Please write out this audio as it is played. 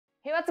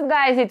Hey, what's up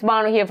guys, it's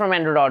Manu here from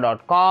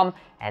andro.com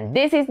and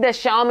this is the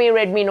Xiaomi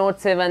Redmi Note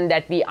 7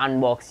 that we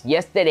unboxed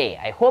yesterday.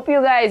 I hope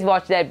you guys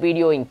watched that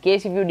video. In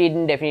case if you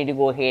didn't, definitely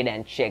go ahead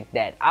and check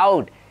that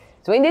out.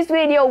 So in this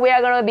video, we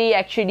are gonna be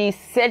actually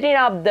setting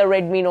up the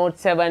Redmi Note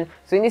 7.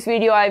 So in this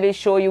video, I will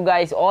show you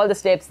guys all the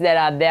steps that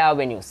are there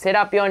when you set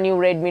up your new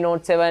Redmi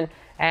Note 7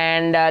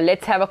 and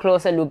let's have a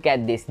closer look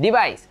at this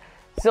device.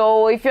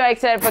 So if you're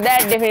excited for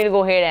that, definitely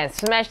go ahead and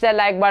smash that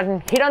like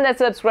button, hit on that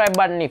subscribe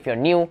button if you're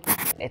new.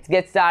 Let's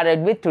get started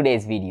with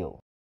today's video.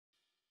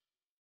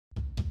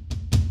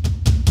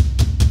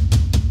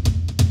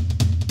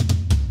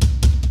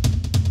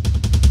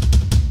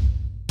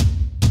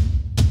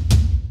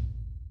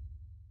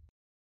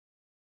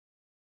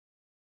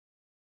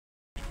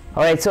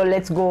 Alright, so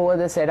let's go over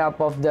the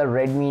setup of the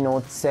Redmi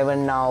Note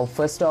 7 now.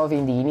 First off,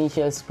 in the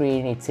initial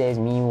screen, it says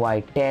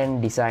MIUI 10,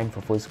 designed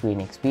for full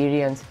screen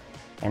experience.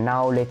 And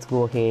now let's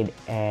go ahead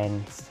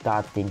and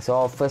start things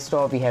off. First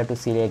off, we have to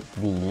select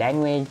the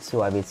language. So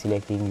I will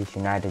select English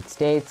United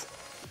States.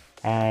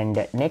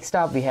 And next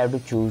up, we have to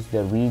choose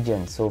the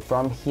region. So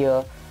from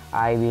here,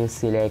 I will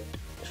select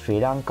Sri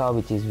Lanka,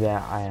 which is where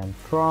I am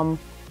from.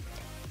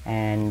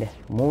 And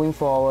moving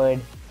forward,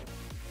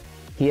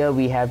 here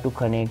we have to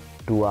connect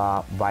to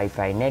our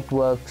Wi-Fi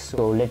network.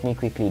 So let me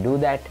quickly do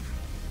that.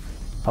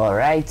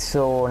 Alright,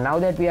 so now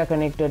that we are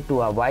connected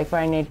to our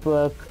Wi-Fi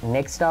network,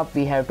 next up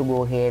we have to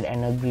go ahead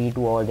and agree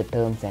to all the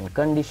terms and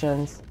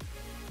conditions.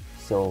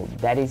 So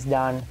that is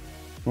done.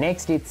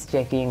 Next, it's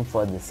checking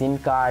for the SIM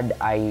card.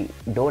 I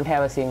don't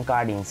have a SIM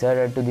card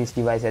inserted to this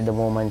device at the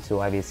moment,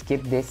 so I will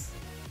skip this.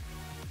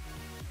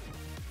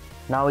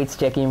 Now it's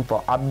checking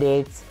for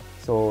updates,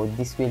 so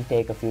this will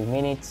take a few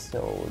minutes,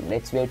 so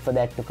let's wait for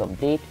that to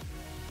complete.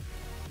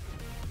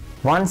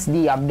 Once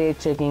the update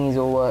checking is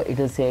over, it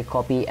will say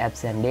copy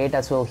apps and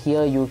data. So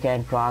here you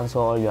can transfer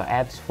all your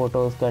apps,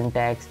 photos,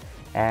 contacts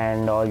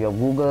and all your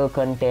Google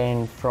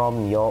content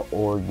from your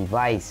old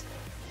device.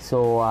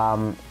 So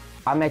I'm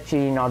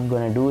actually not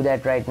going to do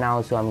that right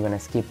now, so I'm going to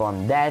skip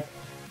on that.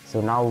 So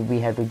now we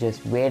have to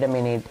just wait a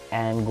minute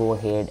and go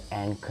ahead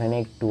and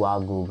connect to our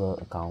Google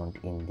account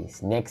in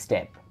this next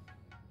step.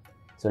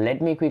 So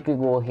let me quickly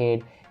go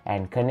ahead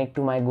and connect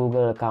to my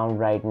Google account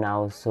right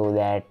now so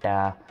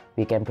that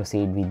we can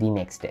proceed with the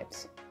next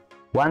steps.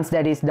 Once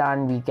that is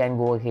done, we can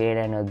go ahead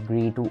and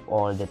agree to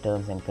all the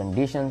terms and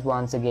conditions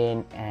once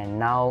again, and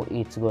now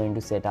it's going to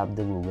set up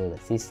the Google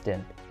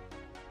Assistant.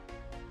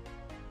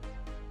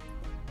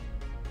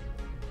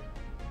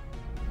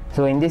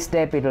 So in this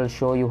step, it will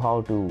show you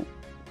how to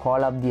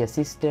call up the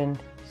assistant.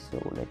 So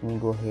let me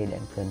go ahead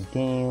and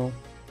continue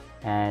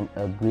and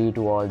agree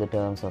to all the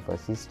terms of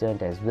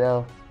assistant as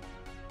well.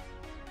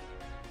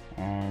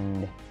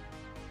 And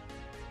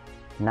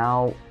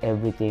now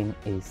everything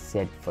is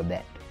set for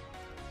that.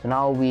 So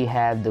now we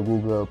have the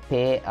Google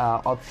Pay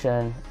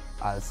option.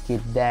 I'll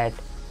skip that,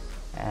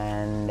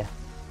 and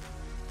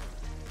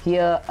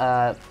here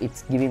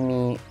it's giving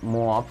me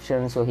more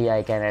options. So here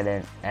I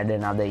can add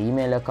another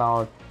email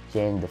account,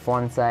 change the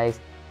font size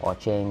or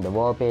change the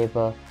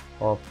wallpaper,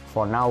 or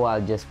for now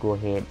I'll just go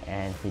ahead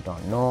and hit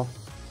on no.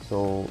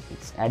 So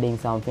it's adding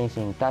some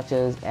finishing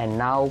touches, and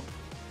now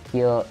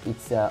here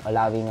it's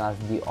allowing us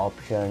the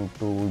option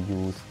to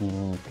use the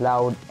Mi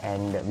Cloud,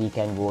 and we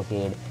can go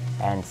ahead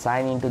and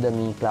sign into the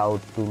Mi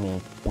Cloud to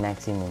make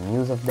maximum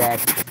use of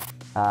that.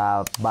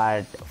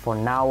 But for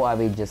now I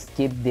will just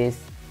skip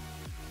this,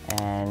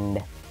 and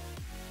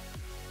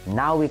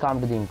now we come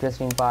to the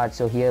interesting part.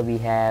 So here we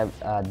have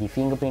the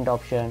fingerprint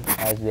option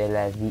as well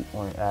as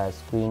the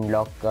screen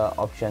lock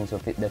option. So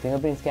the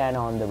fingerprint scanner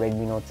on the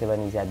Redmi Note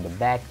 7 is at the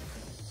back.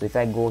 So if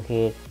I go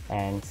ahead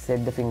and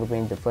set the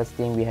fingerprint, the first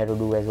thing we have to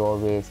do as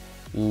always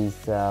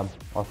is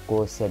of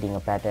course setting a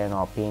pattern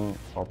or pin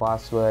or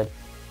password.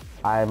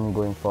 I'm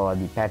going for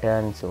the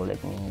pattern, so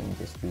let me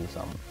just do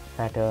some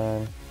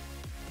pattern.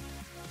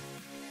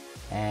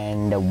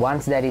 And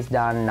once that is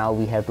done, now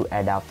we have to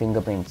add our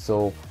fingerprint.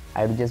 So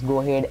I will just go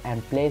ahead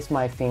and place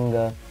my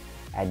finger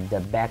at the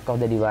back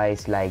of the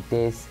device like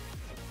this,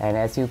 and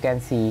as you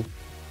can see,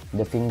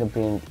 the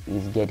fingerprint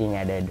is getting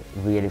added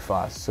really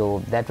fast. So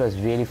that was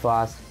really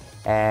fast,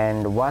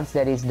 and once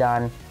that is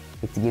done,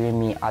 it's giving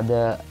me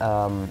other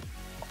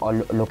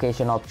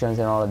location options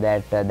and all of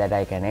that that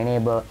I can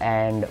enable.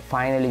 And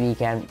finally we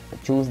can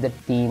choose the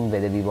theme,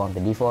 whether we want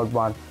the default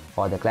one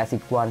or the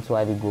classic one. So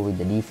I will go with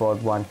the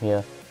default one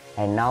here,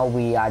 and now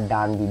we are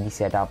done with the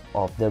setup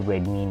of the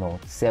Redmi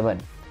Note 7.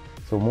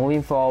 So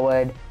moving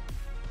forward,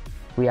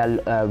 we are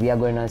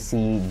going to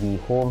see the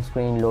home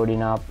screen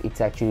loading up. It's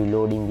actually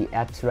loading the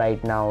apps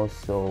right now.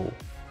 So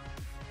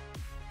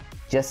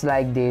just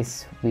like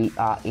this, we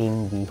are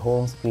in the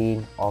home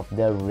screen of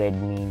the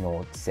Redmi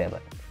Note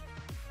 7.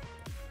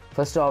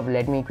 First off,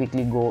 let me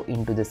quickly go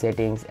into the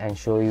settings and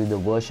show you the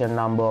version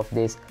number of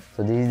this.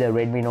 So this is the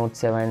Redmi Note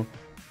 7,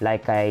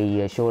 like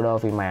I showed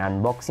off in my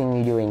unboxing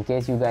video. In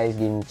case you guys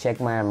didn't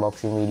check my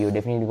unboxing video,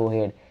 definitely go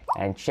ahead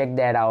and check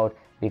that out,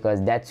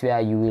 because that's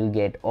where you will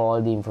get all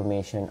the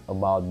information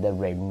about the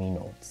Redmi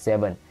Note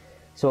 7.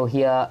 So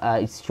here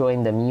it's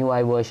showing the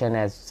MIUI version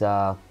as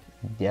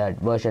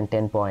version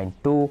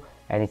 10.2,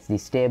 and it's the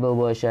stable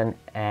version,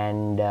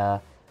 and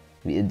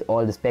with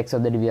all the specs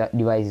of the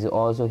device is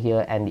also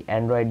here, and the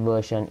Android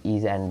version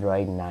is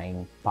Android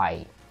 9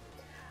 Pie.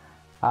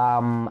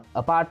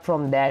 Apart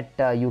from that,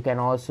 you can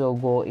also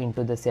go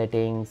into the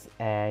settings,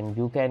 and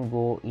you can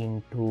go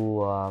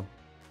into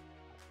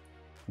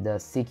the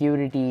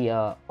security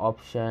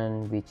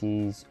option, which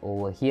is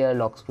over here,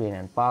 lock screen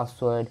and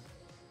password,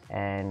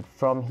 and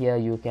from here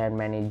you can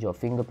manage your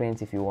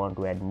fingerprints if you want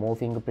to add more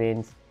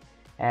fingerprints,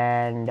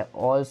 and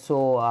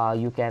also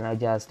you can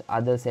adjust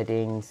other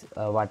settings,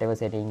 whatever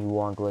setting you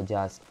want to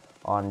adjust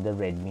on the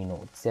Redmi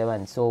Note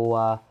 7.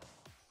 So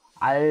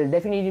I'll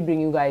definitely bring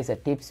you guys a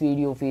tips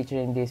video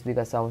featuring this,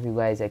 because some of you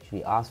guys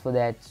actually asked for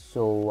that.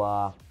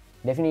 So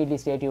definitely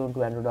stay tuned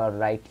to Andro Dollar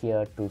right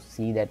here to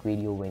see that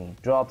video when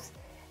it drops.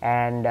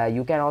 And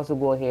you can also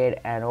go ahead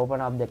and open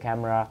up the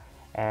camera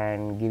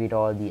and give it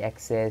all the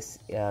access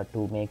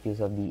to make use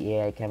of the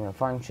AI camera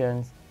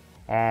functions,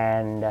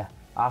 and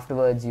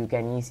afterwards you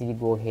can easily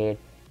go ahead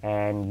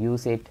and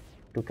use it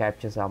to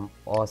capture some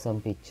awesome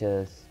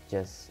pictures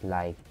just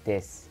like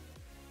this.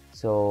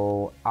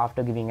 So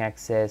after giving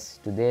access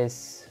to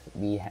this,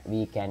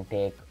 we can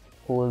take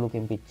cool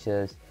looking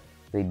pictures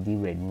with the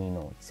Redmi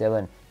Note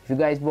 7. If you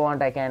guys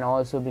want, I can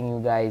also bring you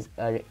guys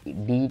a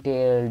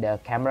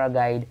detailed camera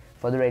guide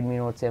for the Redmi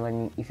Note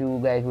 7. If you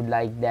guys would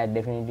like that,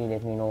 definitely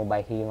let me know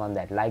by hitting on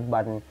that like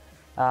button.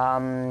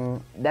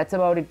 That's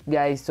about it,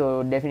 guys.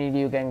 So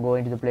definitely you can go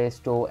into the Play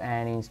Store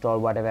and install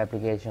whatever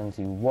applications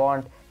you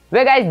want.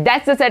 Well guys,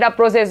 that's the setup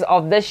process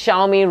of the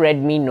Xiaomi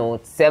Redmi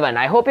Note 7.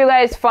 I hope you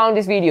guys found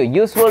this video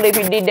useful. If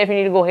you did,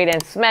 definitely go ahead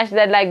and smash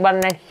that like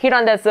button and hit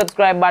on that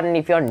subscribe button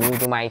if you're new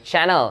to my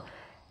channel.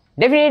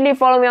 Definitely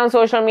follow me on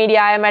social media.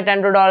 I am at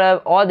Andro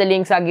Dollar. All the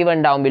links are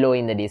given down below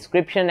in the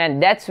description,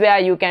 and that's where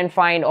you can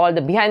find all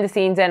the behind the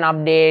scenes and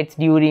updates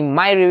during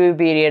my review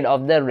period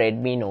of the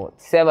Redmi Note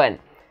 7.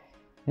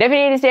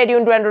 Definitely stay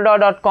tuned to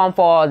androdollar.com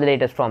for all the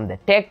latest from the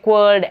tech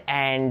world,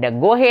 and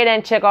go ahead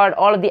and check out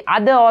all of the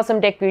other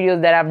awesome tech videos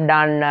that I've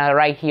done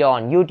right here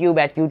on YouTube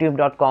at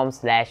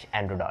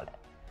youtube.com/androdollar.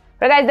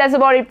 Well guys, that's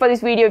about it for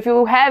this video. If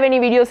you have any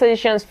video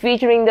suggestions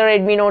featuring the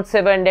Redmi Note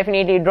 7,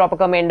 definitely drop a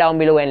comment down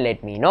below and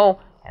let me know.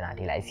 And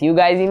until I see you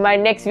guys in my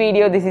next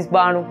video, this is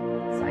Banu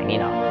signing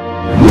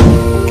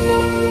out.